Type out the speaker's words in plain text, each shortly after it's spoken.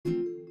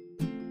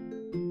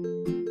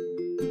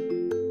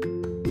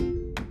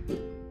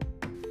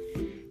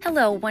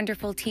Hello,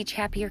 wonderful Teach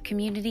Happier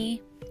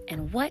community,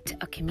 and what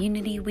a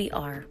community we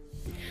are.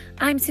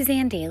 I'm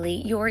Suzanne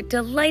Daly, your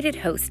delighted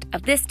host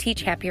of this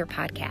Teach Happier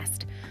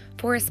podcast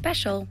for a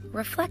special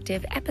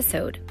reflective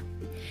episode.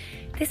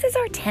 This is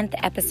our 10th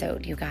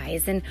episode, you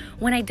guys, and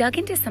when I dug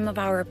into some of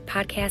our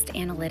podcast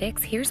analytics,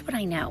 here's what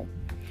I know.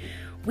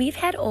 We've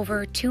had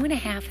over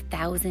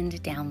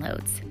 2,500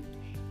 downloads,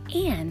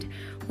 and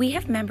we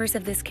have members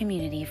of this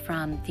community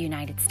from the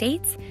United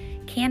States,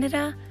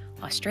 Canada,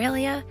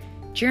 Australia,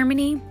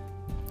 Germany,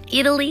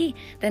 Italy,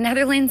 the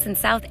Netherlands, and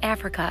South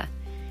Africa.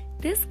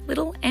 This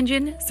little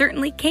engine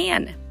certainly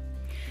can.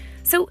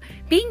 So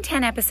being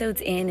 10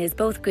 episodes in is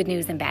both good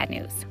news and bad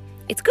news.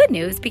 It's good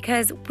news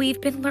because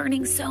we've been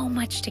learning so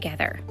much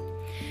together.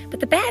 But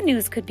the bad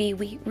news could be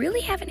we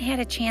really haven't had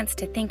a chance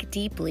to think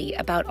deeply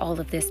about all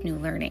of this new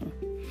learning.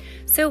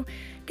 So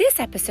this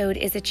episode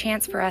is a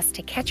chance for us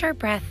to catch our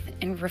breath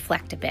and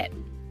reflect a bit.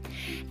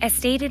 As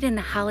stated in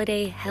the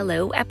Holiday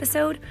Hello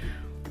episode,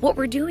 what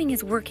we're doing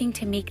is working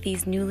to make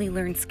these newly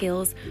learned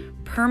skills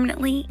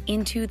permanently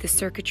into the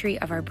circuitry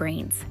of our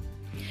brains.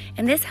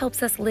 And this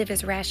helps us live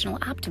as rational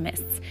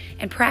optimists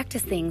and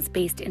practice things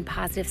based in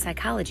positive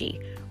psychology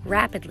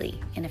rapidly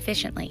and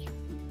efficiently.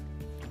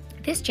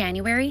 This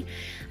January,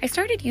 I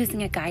started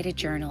using a guided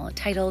journal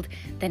titled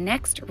The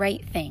Next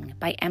Right Thing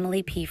by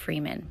Emily P.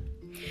 Freeman.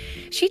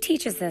 She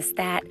teaches us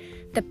that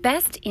the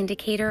best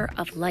indicator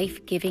of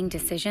life-giving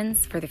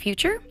decisions for the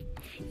future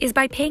is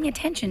by paying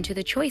attention to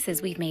the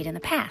choices we've made in the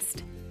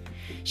past.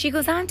 She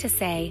goes on to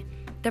say,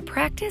 the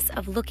practice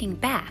of looking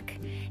back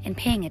and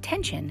paying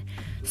attention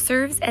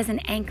serves as an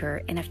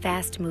anchor in a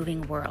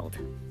fast-moving world.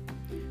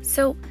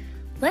 So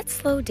let's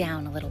slow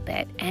down a little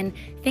bit and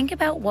think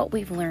about what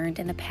we've learned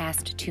in the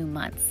past 2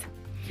 months.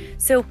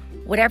 So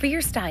whatever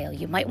your style,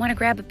 you might want to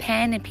grab a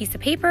pen and piece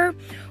of paper,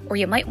 or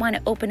you might want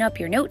to open up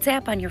your notes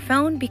app on your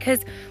phone,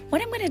 because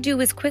what I'm going to do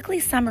is quickly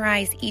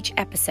summarize each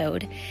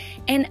episode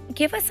and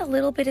give us a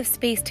little bit of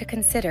space to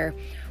consider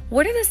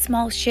what are the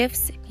small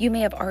shifts you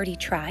may have already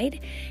tried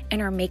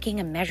and are making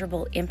a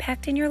measurable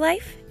impact in your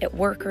life, at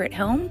work or at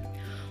home,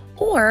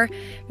 or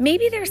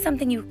maybe there's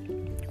something you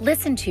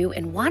listened to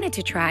and wanted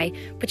to try,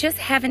 but just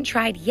haven't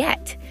tried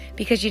yet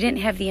because you didn't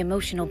have the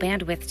emotional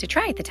bandwidth to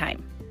try at the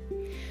time.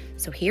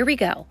 So here we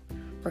go.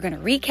 We're going to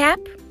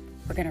recap,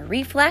 we're going to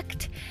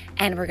reflect,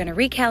 and we're going to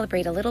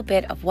recalibrate a little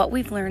bit of what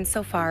we've learned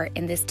so far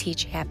in this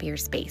Teach Happier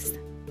space.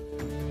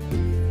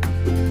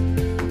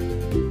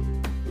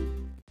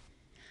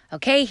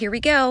 Okay, here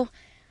we go.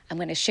 I'm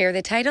going to share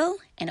the title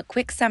and a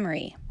quick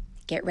summary.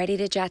 Get ready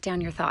to jot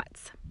down your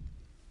thoughts.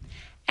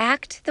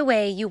 Act the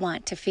way you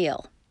want to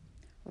feel.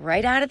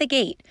 Right out of the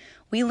gate,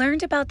 we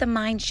learned about the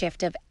mind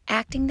shift of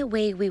acting the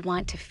way we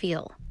want to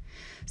feel.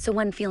 So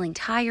when feeling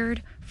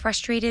tired,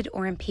 frustrated,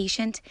 or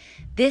impatient,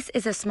 this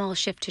is a small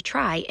shift to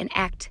try and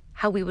act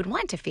how we would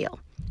want to feel,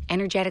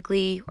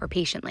 energetically or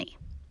patiently.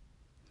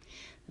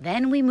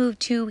 Then we move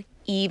to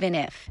even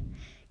if.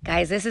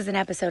 Guys, this is an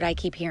episode I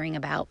keep hearing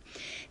about.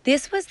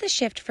 This was the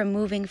shift from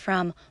moving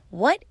from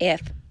what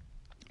if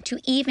to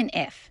even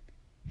if.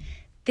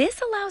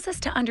 This allows us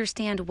to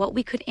understand what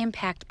we could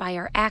impact by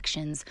our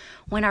actions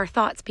when our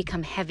thoughts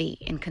become heavy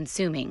and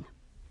consuming.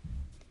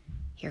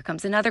 Here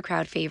comes another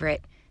crowd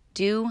favorite.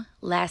 Do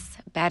less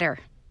better.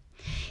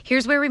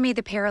 Here's where we made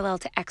the parallel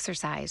to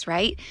exercise,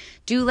 right?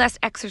 Do less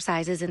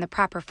exercises in the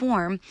proper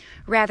form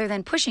rather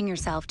than pushing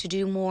yourself to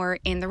do more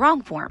in the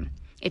wrong form.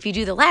 If you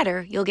do the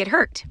latter, you'll get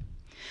hurt.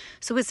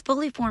 So as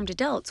fully formed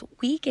adults,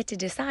 we get to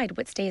decide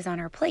what stays on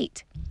our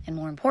plate and,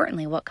 more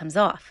importantly, what comes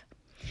off.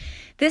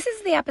 This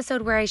is the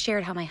episode where I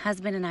shared how my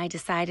husband and I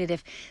decided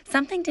if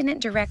something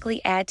didn't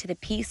directly add to the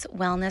peace,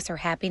 wellness, or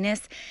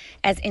happiness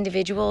as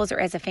individuals or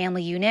as a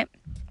family unit,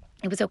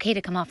 it was okay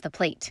to come off the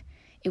plate.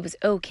 It was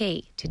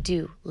okay to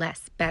do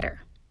less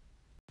better.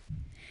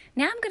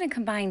 Now I'm going to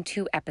combine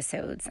 2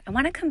 episodes. I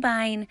want to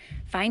combine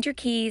Find Your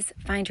Keys,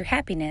 Find Your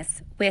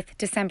Happiness with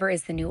December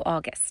is the New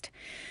August.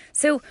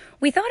 So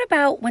we thought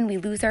about when we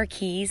lose our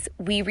keys,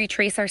 we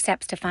retrace our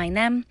steps to find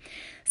them.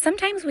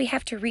 Sometimes we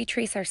have to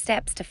retrace our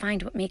steps to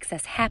find what makes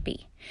us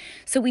happy.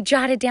 So we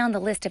jotted down the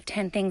list of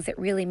 10 things that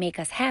really make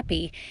us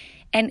happy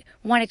and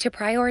wanted to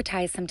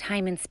prioritize some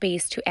time and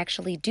space to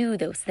actually do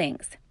those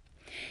things.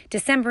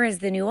 December is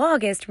the New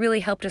August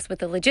really helped us with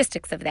the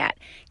logistics of that,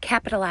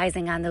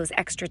 capitalizing on those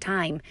extra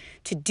time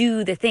to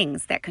do the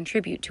things that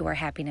contribute to our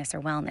happiness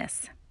or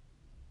wellness.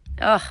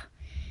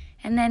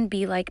 And then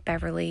Be Like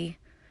Beverly.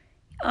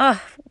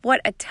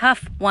 What a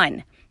tough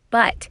one.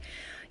 But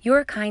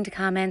your kind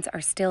comments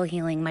are still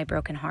healing my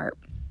broken heart.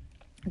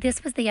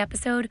 This was the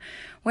episode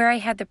where I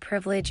had the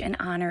privilege and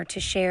honor to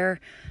share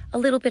a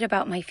little bit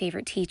about my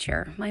favorite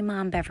teacher, my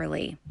mom,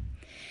 Beverly.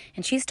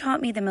 And she's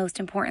taught me the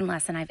most important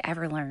lesson I've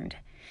ever learned.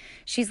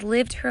 She's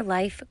lived her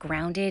life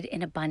grounded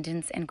in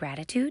abundance and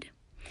gratitude.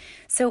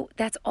 So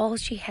that's all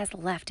she has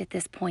left at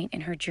this point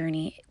in her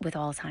journey with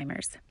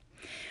Alzheimer's.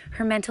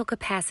 Her mental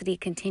capacity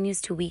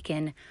continues to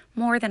weaken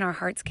more than our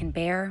hearts can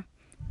bear,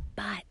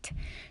 but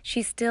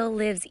she still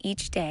lives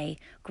each day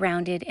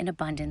grounded in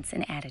abundance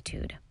and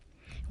attitude.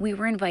 we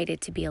were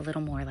invited to be a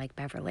little more like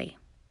Beverly.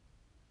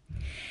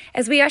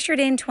 As we ushered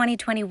in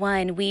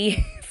 2021,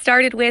 we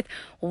started with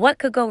what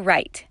could go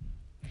right.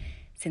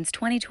 Since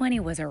 2020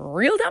 was a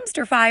real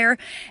dumpster fire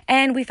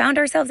and we found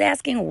ourselves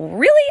asking,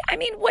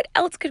 really? What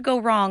else could go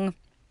wrong?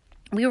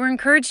 We were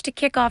encouraged to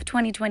kick off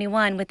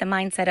 2021 with the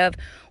mindset of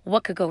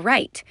what could go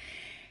right.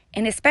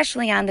 And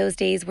especially on those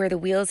days where the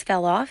wheels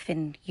fell off,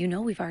 and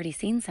we've already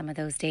seen some of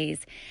those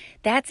days,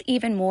 that's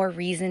even more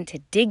reason to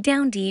dig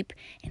down deep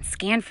and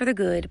scan for the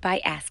good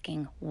by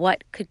asking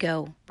what could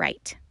go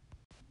right.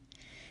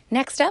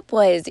 Next up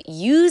was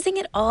using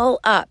it all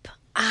up.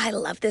 I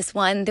love this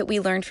one that we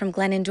learned from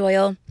Glennon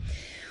Doyle.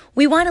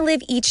 We want to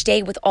live each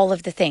day with all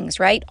of the things,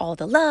 right? All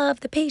the love,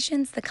 the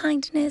patience, the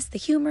kindness, the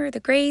humor, the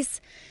grace.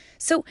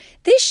 So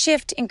this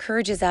shift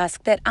encourages us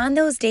that on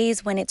those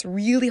days when it's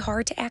really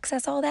hard to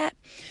access all that,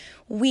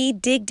 we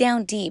dig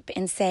down deep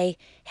and say,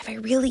 have I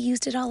really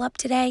used it all up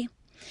today?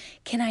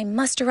 Can I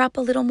muster up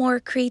a little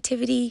more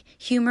creativity,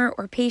 humor,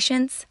 or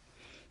patience?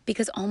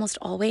 Because almost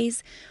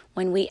always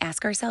when we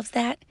ask ourselves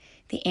that,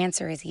 the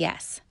answer is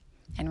yes.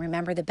 And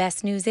remember, the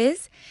best news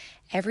is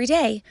every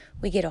day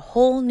we get a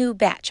whole new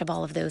batch of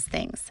all of those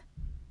things.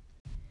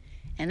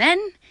 And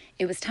then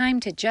it was time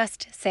to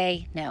just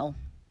say no.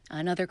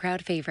 Another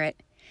crowd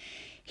favorite.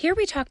 Here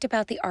we talked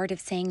about the art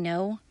of saying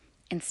no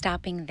and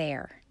stopping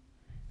there.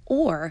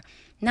 Or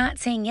not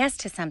saying yes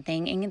to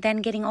something and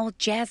then getting all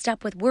jazzed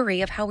up with worry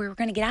of how we were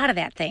going to get out of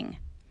that thing.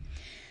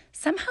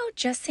 Somehow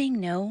just saying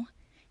no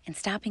and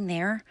stopping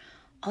there,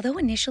 although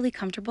initially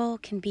comfortable,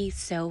 can be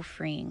so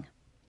freeing.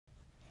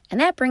 And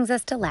that brings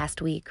us to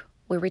last week,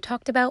 where we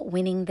talked about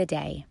winning the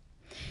day.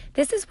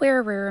 This is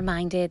where we're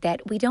reminded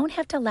that we don't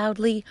have to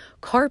loudly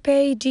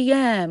carpe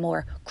diem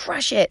or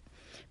crush it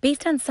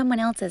based on someone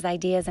else's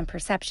ideas and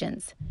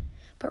perceptions,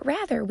 but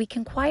rather we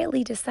can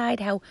quietly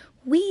decide how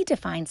we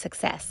define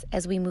success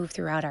as we move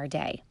throughout our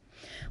day,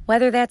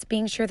 whether that's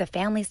being sure the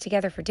family's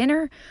together for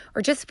dinner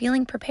or just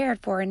feeling prepared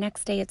for our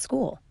next day at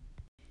school.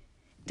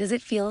 Does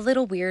it feel a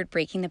little weird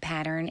breaking the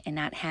pattern and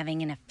not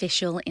having an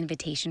official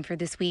invitation for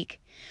this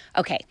week?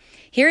 Okay,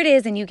 here it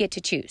is, and you get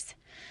to choose.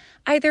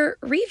 Either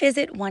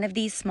revisit one of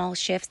these small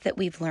shifts that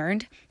we've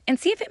learned and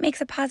see if it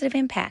makes a positive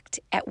impact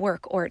at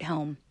work or at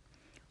home.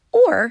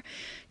 Or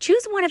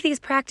choose one of these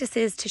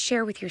practices to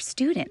share with your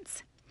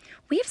students.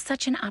 We have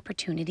such an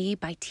opportunity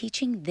by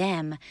teaching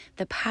them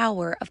the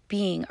power of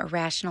being a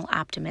rational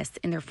optimist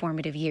in their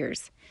formative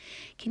years.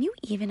 Can you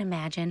even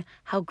imagine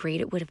how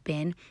great it would have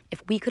been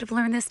if we could have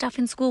learned this stuff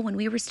in school when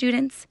we were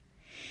students?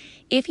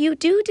 If you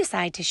do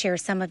decide to share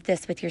some of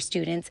this with your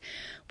students,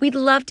 we'd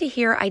love to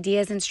hear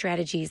ideas and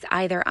strategies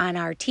either on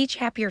our Teach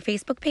Happier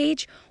Facebook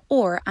page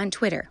or on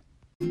Twitter.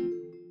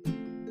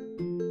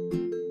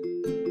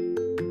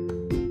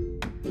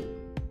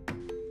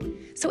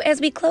 So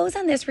as we close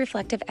on this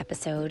reflective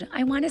episode,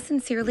 I want to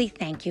sincerely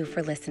thank you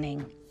for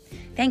listening.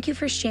 Thank you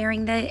for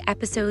sharing the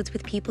episodes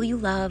with people you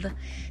love.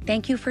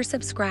 Thank you for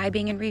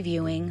subscribing and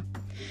reviewing.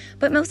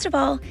 But most of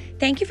all,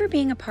 thank you for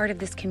being a part of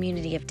this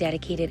community of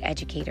dedicated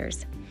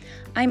educators.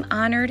 I'm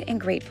honored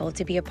and grateful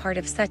to be a part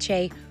of such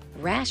a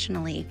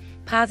rationally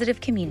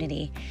positive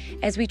community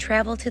as we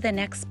travel to the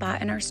next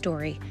spot in our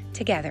story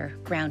together,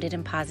 grounded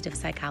in positive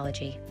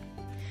psychology.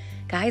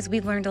 Guys,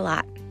 we've learned a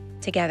lot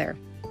together.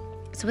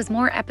 So as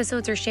more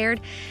episodes are shared,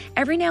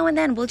 every now and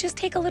then we'll just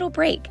take a little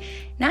break,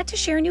 not to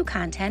share new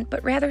content,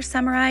 but rather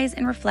summarize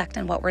and reflect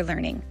on what we're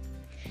learning.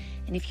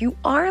 And if you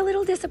are a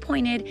little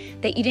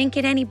disappointed that you didn't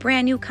get any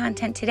brand new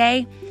content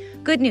today,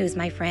 good news,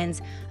 my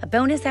friends. A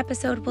bonus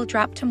episode will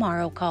drop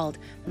tomorrow called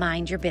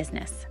Mind Your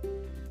Business.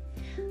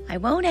 I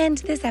won't end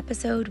this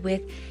episode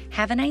with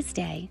have a nice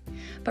day,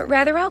 but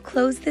rather I'll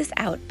close this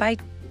out by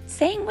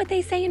saying what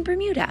they say in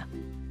Bermuda.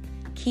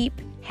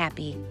 Keep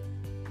happy.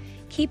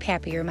 Keep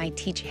happier, my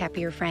Teach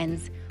Happier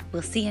friends.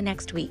 We'll see you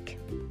next week.